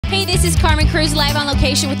Hey, this is Carmen Cruz live on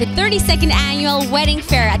location with the 32nd annual wedding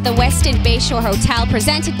fair at the Westin Bayshore Hotel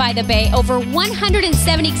presented by the Bay. Over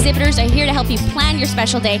 170 exhibitors are here to help you plan your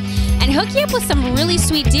special day and hook you up with some really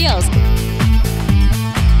sweet deals.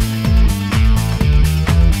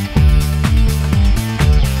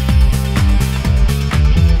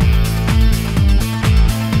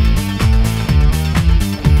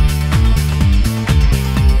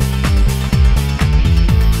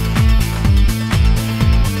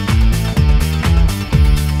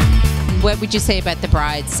 What would you say about the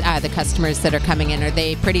brides, the customers that are coming in? Are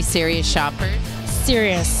they pretty serious shoppers?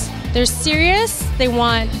 Serious. They're serious. They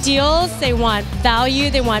want deals. They want value.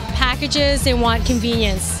 They want packages. They want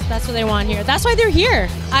convenience. That's what they want here. That's why they're here.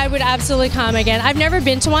 I would absolutely come again. I've never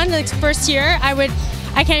been to one. Like first year, I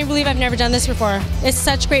can't even believe I've never done this before. It's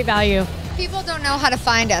such great value. People don't know how to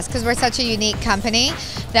find us because we're such a unique company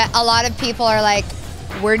that a lot of people are like,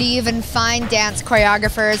 where do you even find dance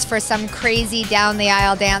choreographers for some crazy down the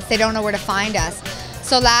aisle dance? They don't know where to find us.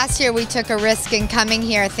 So last year we took a risk in coming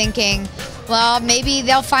here thinking, well, maybe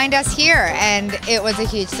they'll find us here, and it was a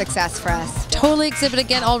huge success for us. Totally exhibit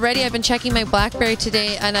again already. I've been checking my BlackBerry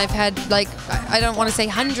today and I've had like, I don't want to say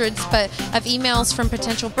hundreds, but of emails from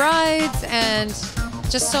potential brides, and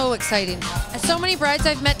just so exciting. So many brides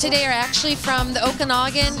I've met today are actually from the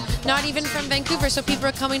Okanagan, not even from Vancouver, so people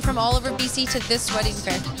are coming from all over BC to this wedding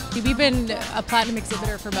fair. We've been a platinum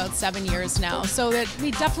exhibitor for about 7 years now, so that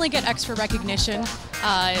we definitely get extra recognition,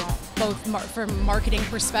 both from a marketing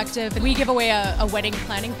perspective. We give away a wedding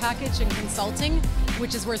planning package and consulting,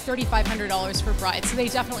 which is worth $3,500 for brides, so they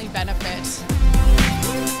definitely benefit.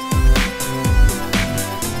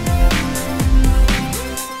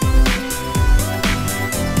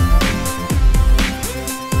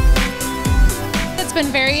 It's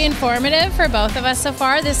been very informative for both of us so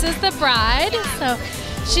far. This is the bride, so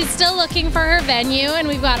she's still looking for her venue, and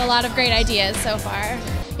we've got a lot of great ideas so far.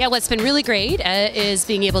 Yeah, what's been really great is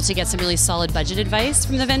being able to get some really solid budget advice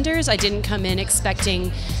from the vendors. I didn't come in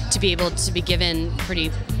expecting to be able to be given pretty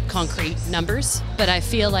concrete numbers, but I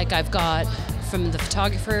feel like I've got from the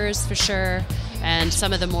photographers for sure, and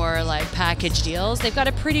some of the more like package deals, they've got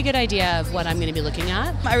a pretty good idea of what I'm going to be looking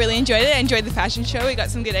at. I really enjoyed it. I enjoyed the fashion show. We got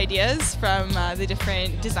some good ideas from the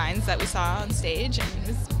different designs that we saw on stage, and it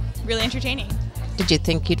was really entertaining. Did you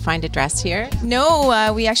think you'd find a dress here?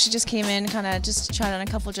 No, we actually just came in, kind of just tried on a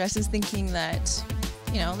couple dresses, thinking that,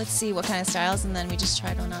 you know, let's see what kind of styles, and then we just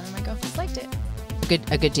tried one on, and my girlfriends liked it.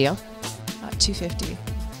 A good deal? $250.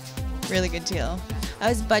 Really good deal. I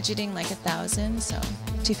was budgeting like $1,000, so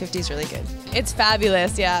 $250 is really good. It's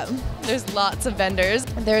fabulous, yeah. There's lots of vendors.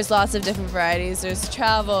 There's lots of different varieties. There's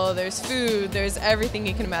travel, there's food, there's everything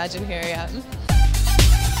you can imagine here, yeah.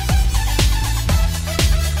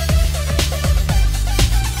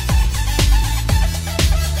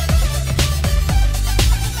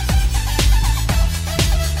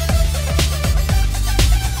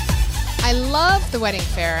 I love the wedding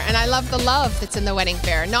fair, and I love the love that's in the wedding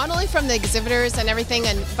fair, not only from the exhibitors and everything,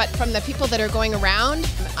 but from the people that are going around.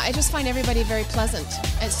 I just find everybody very pleasant.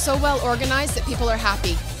 It's so well organized that people are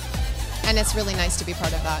happy, and it's really nice to be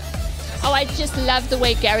part of that. Oh, I just love the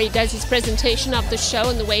way Gary does his presentation of the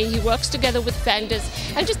show and the way he works together with vendors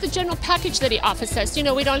and just the general package that he offers us. You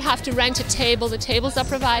know, we don't have to rent a table. The tables are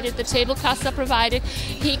provided. The table costs are provided.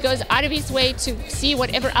 He goes out of his way to see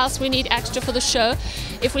whatever else we need extra for the show.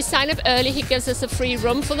 If we sign up early, he gives us a free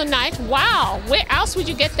room for the night. Wow, where else would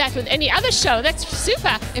you get that with any other show? That's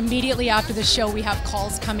super. Immediately after the show, we have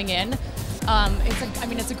calls coming in.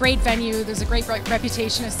 It's a great venue. There's a great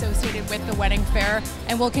reputation associated with the wedding fair,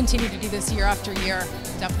 and we'll continue to do this year after year,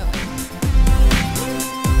 definitely.